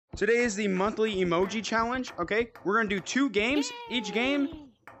Today is the monthly emoji challenge, okay? We're gonna do 2 games. Each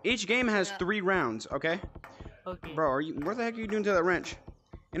game has 3 rounds, okay? Okay. Bro, what the heck are you doing to that wrench?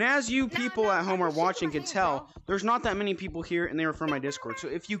 And as you people at home are watching can tell, there's not that many people here and they are from my Discord. So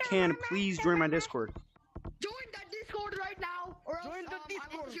if you can, please join my Discord. Join that Discord right now, or else, Join the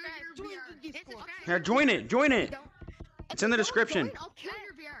Discord. Join the Discord. Yeah, join it. It's in the description. I'll kill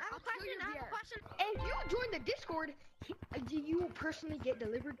your VR. I'll kill your VR. If you join the Discord, you will personally get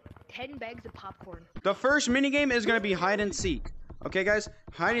delivered 10 bags of popcorn. The first minigame is gonna be hide and seek. Okay, guys?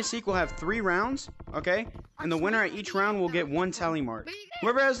 Hide and seek will have 3 rounds, okay? And the winner at each round will get 1 tally mark.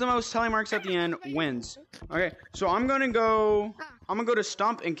 Whoever has the most tally marks at the end wins. Okay, so I'm gonna go to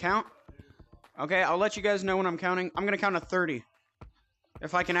stump and count. Okay, I'll let you guys know when I'm counting. I'm gonna count to 30.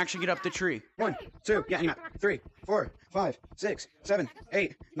 If I can actually get up the tree. 1, 2, yeah, 3, 4, 5, 6, 7,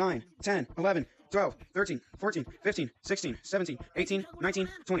 8, 9, 10, 11, 12, 13, 14, 15, 16, 17, 18, 19,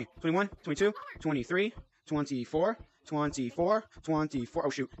 20, 21, 22, 23, 24, 24, 24, oh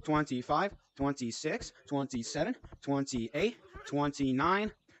shoot, 25, 26, 27, 28,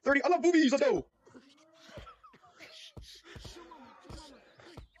 29, 30. I love boobies, let's go!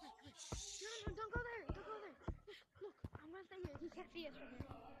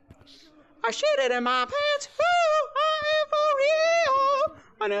 I shit it in my pants. Ooh, I am for real.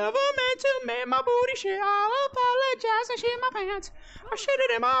 I never meant to make my booty shit. I apologize. I shit my pants. I shit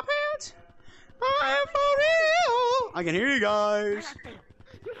it in my pants. I am for real. I can hear you guys.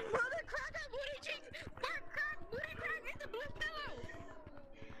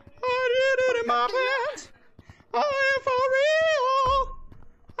 I did it in my pants. I am for real.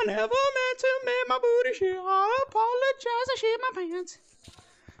 I never meant to make my booty shit. I apologize. I shit my pants.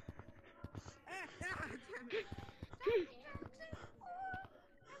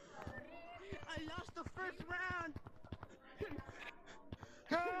 I lost the first round.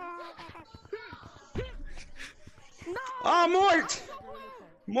 Oh,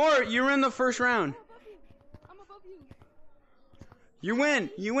 Mort, you're in the first round. I'm above you. You win.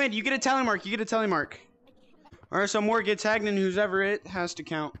 You get a tally mark. Alright, so Mort gets tagged, and who's ever it has to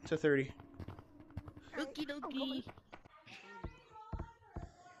count to 30. Okie dokie.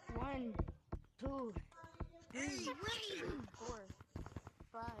 1, 2, 3, 4,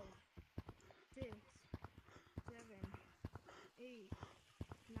 5, 6, 7, 8,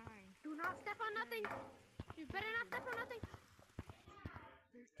 9. Do not step on nothing. You better not step on nothing.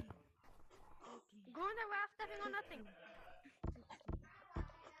 13, 14. Go in there without stepping on nothing. 16,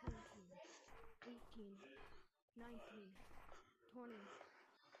 17, 18, 19, 20,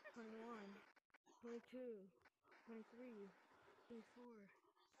 21, 22, 23, 24,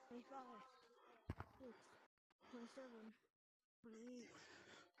 25, 26, 27, 28,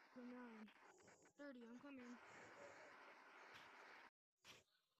 29, 30. I'm coming.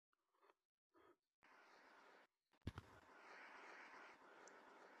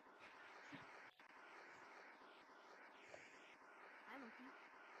 I'm okay.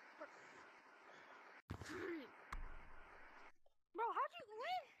 Bro, how'd you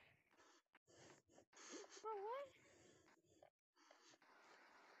win? Bro, what?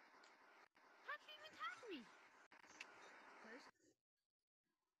 How'd you even tag me?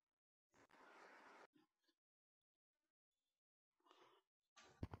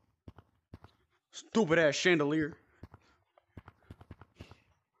 Stupid ass chandelier.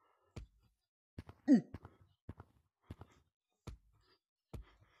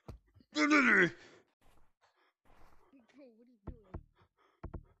 Bro, what are you doing?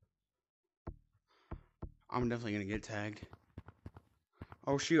 I'm definitely gonna get tagged.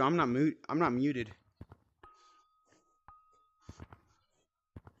 Oh shoot, I'm not muted. Where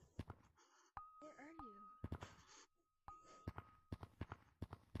are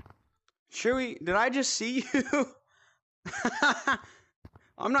you? Chewy, did I just see you?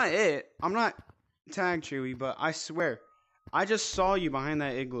 I'm not it. I'm not tagged, Chewy, but I swear, I just saw you behind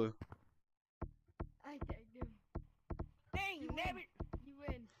that igloo. I tagged him. Dang, damn it. You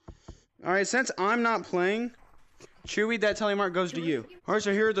win. Alright, since I'm not playing, Chewy, that tally mark goes to you. Alright,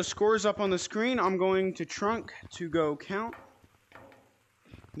 so here are the scores up on the screen. I'm going to Trunk to go count.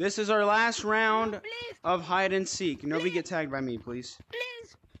 This is our last round of hide and seek. Nobody get tagged by me, please.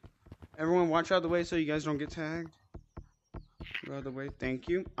 Please. Everyone watch out of the way so you guys don't get tagged. Go out of the way, thank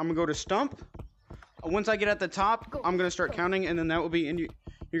you. I'm gonna go to stump. Once I get at the top, I'm gonna start counting, and then that will be in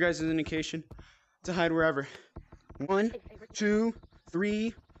your guys' indication to hide wherever. 1, 2,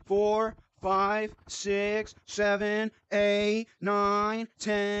 3, 4, 5, 6, 7, 8, 9,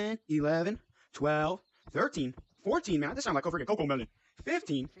 10, 11, 12, 13, 14, man, this sounds like a freaking cocoa melon.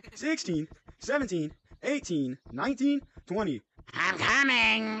 15, 16, 17, 18, 19, 20. I'm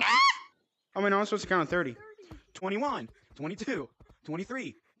coming. Oh, wait, no, I'm supposed to count to 30. 21, 22,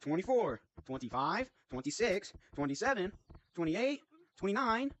 23, 24, 25, 26, 27, 28,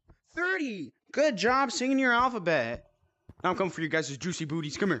 29, 30. Good job singing your alphabet. Now I'm coming for you guys' juicy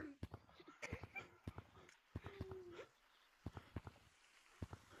booties. Come here.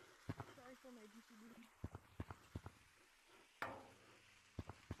 Sorry for my juicy booty.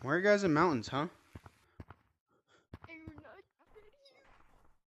 Why are you guys in mountains, huh?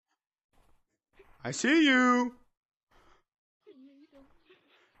 I see you.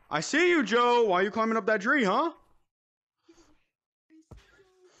 I see you, Joe. Why are you climbing up that tree, huh?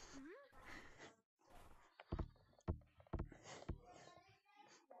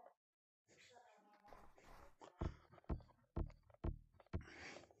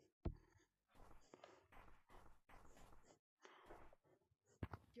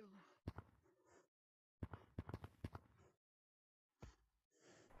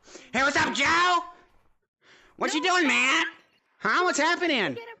 Hey, what's up, Joe? What you doing, man? Huh? What's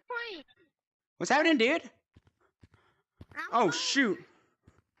happening? Get a point. What's happening, dude? Oh, shoot.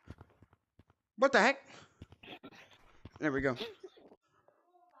 What the heck? There we go.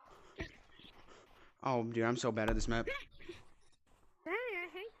 Oh, dude, I'm so bad at this map. Dang, I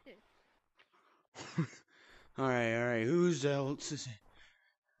hate this. Alright. Who's else is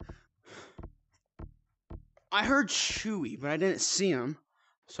it? I heard Chewy, but I didn't see him.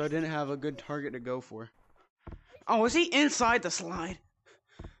 So I didn't have a good target to go for. Oh, is he inside the slide?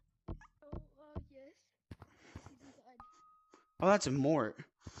 Yes. He's inside. Oh, that's a Mort.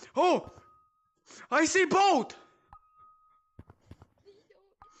 Oh! I see both!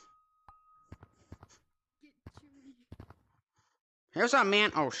 Get Chewy. Hey, what's up,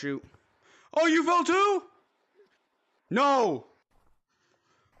 man? Oh, shoot. Oh, you fell too? No!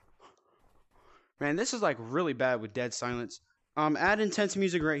 Man, this is like really bad with dead silence. Add intense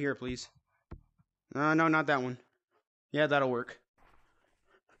music right here, please. No, not that one. Yeah, that'll work.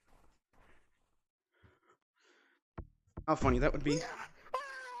 How funny that would be.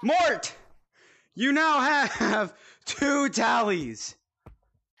 Mort! You now have 2 tallies.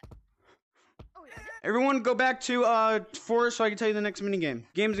 Oh, yeah. Everyone go back to 4 so I can tell you the next minigame.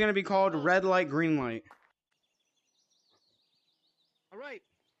 Game's gonna be called Red Light, Green Light. Alright.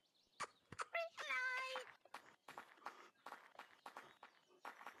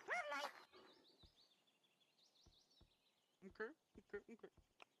 Okay.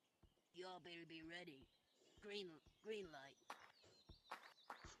 Y'all better be ready. Green light.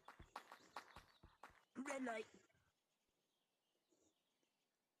 Red light.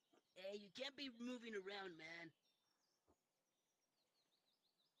 Hey, you can't be moving around, man.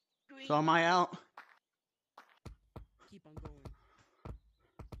 Green So am I out? Keep on going.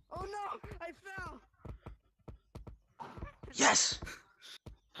 Oh no! I fell! Yes!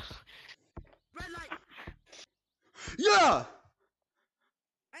 Red light! Yeah!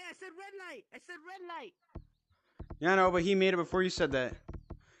 Hey, I said red light! I said red light! Yeah, I know, but he made it before you said that.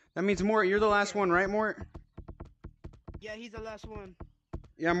 That means, Mort, you're the last one, right, Mort? Yeah, he's the last one.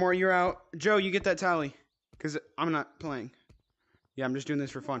 Yeah, Mort, you're out. Joe, you get that tally. Because I'm not playing. Yeah, I'm just doing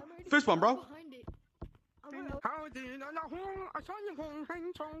this for fun. Fist bump, bro. Behind it. I'm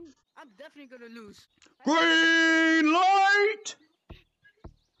definitely gonna lose. Green light!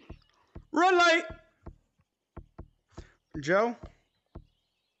 Red light! Joe?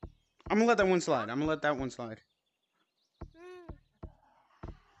 I'm gonna let that one slide.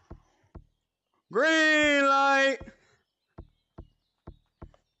 Green light!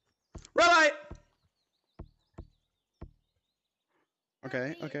 Red light!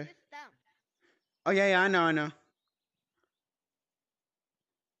 Okay. It's down. Oh, yeah, I know.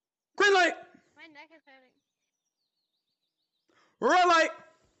 Green light! My neck is hurting. Red light!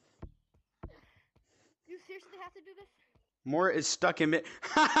 You seriously have to do this? Mort is stuck in mid.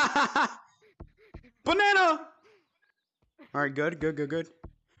 Banana! Alright, good.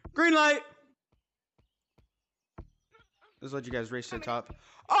 Green light! Let's let you guys race to the top.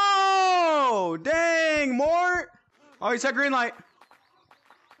 Oh! Dang, Mort! Oh, he said green light.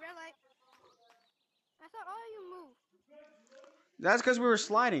 Red light. I thought all you moved. That's because we were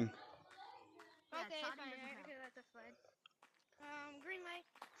sliding. Okay, fine. I can let this slide. Green light.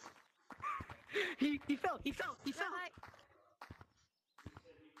 He fell! Red light.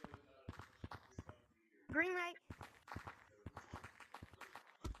 Green light.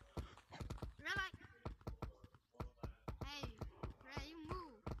 Red light. Hey, Red, you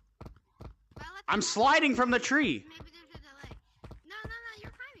move. I'm sliding from the tree. Maybe there's a delay. No,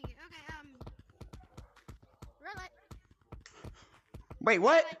 you're timing it. Okay, red light. Wait,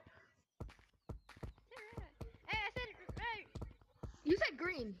 what? Hey, I said red.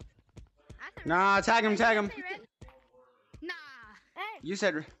 Nah, tag him, tag him. Say red. Nah. Hey, You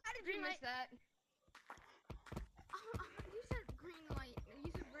said. how did you miss that? You said green light.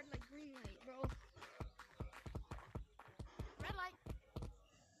 You said red light, green light, bro. Red light.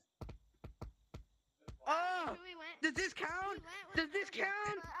 Oh! We went. Does this count? Does this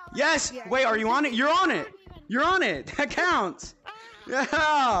count? Yes. Wait, are you on it? You're on it. You're on it. That counts.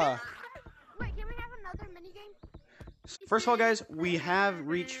 Yeah. Wait, can we have another minigame? First of all, guys, we have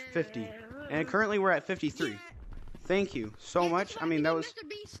reached 50, and currently we're at 53. Thank you so much. I mean, that was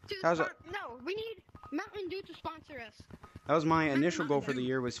No, we need Mountain Dew to sponsor us. my initial goal for the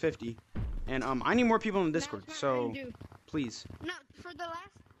year was 50, and I need more people in the Discord. No, it's So Mountain Dew. please No, for the last.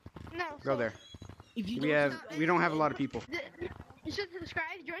 No. go so there. If you We don't have a lot of people. You should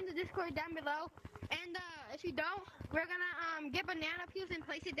subscribe, join the Discord down below, and if you don't, we're gonna get banana peels and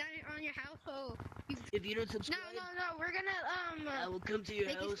place it down on your house. So if you don't no, subscribe, we're gonna I will come to your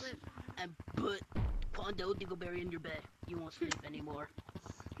make you house slip. and put Pondo Dingleberry in your bed. You won't sleep anymore.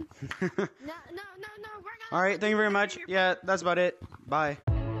 No, we're gonna. All right, thank you very much. Yeah, that's about it. Bye.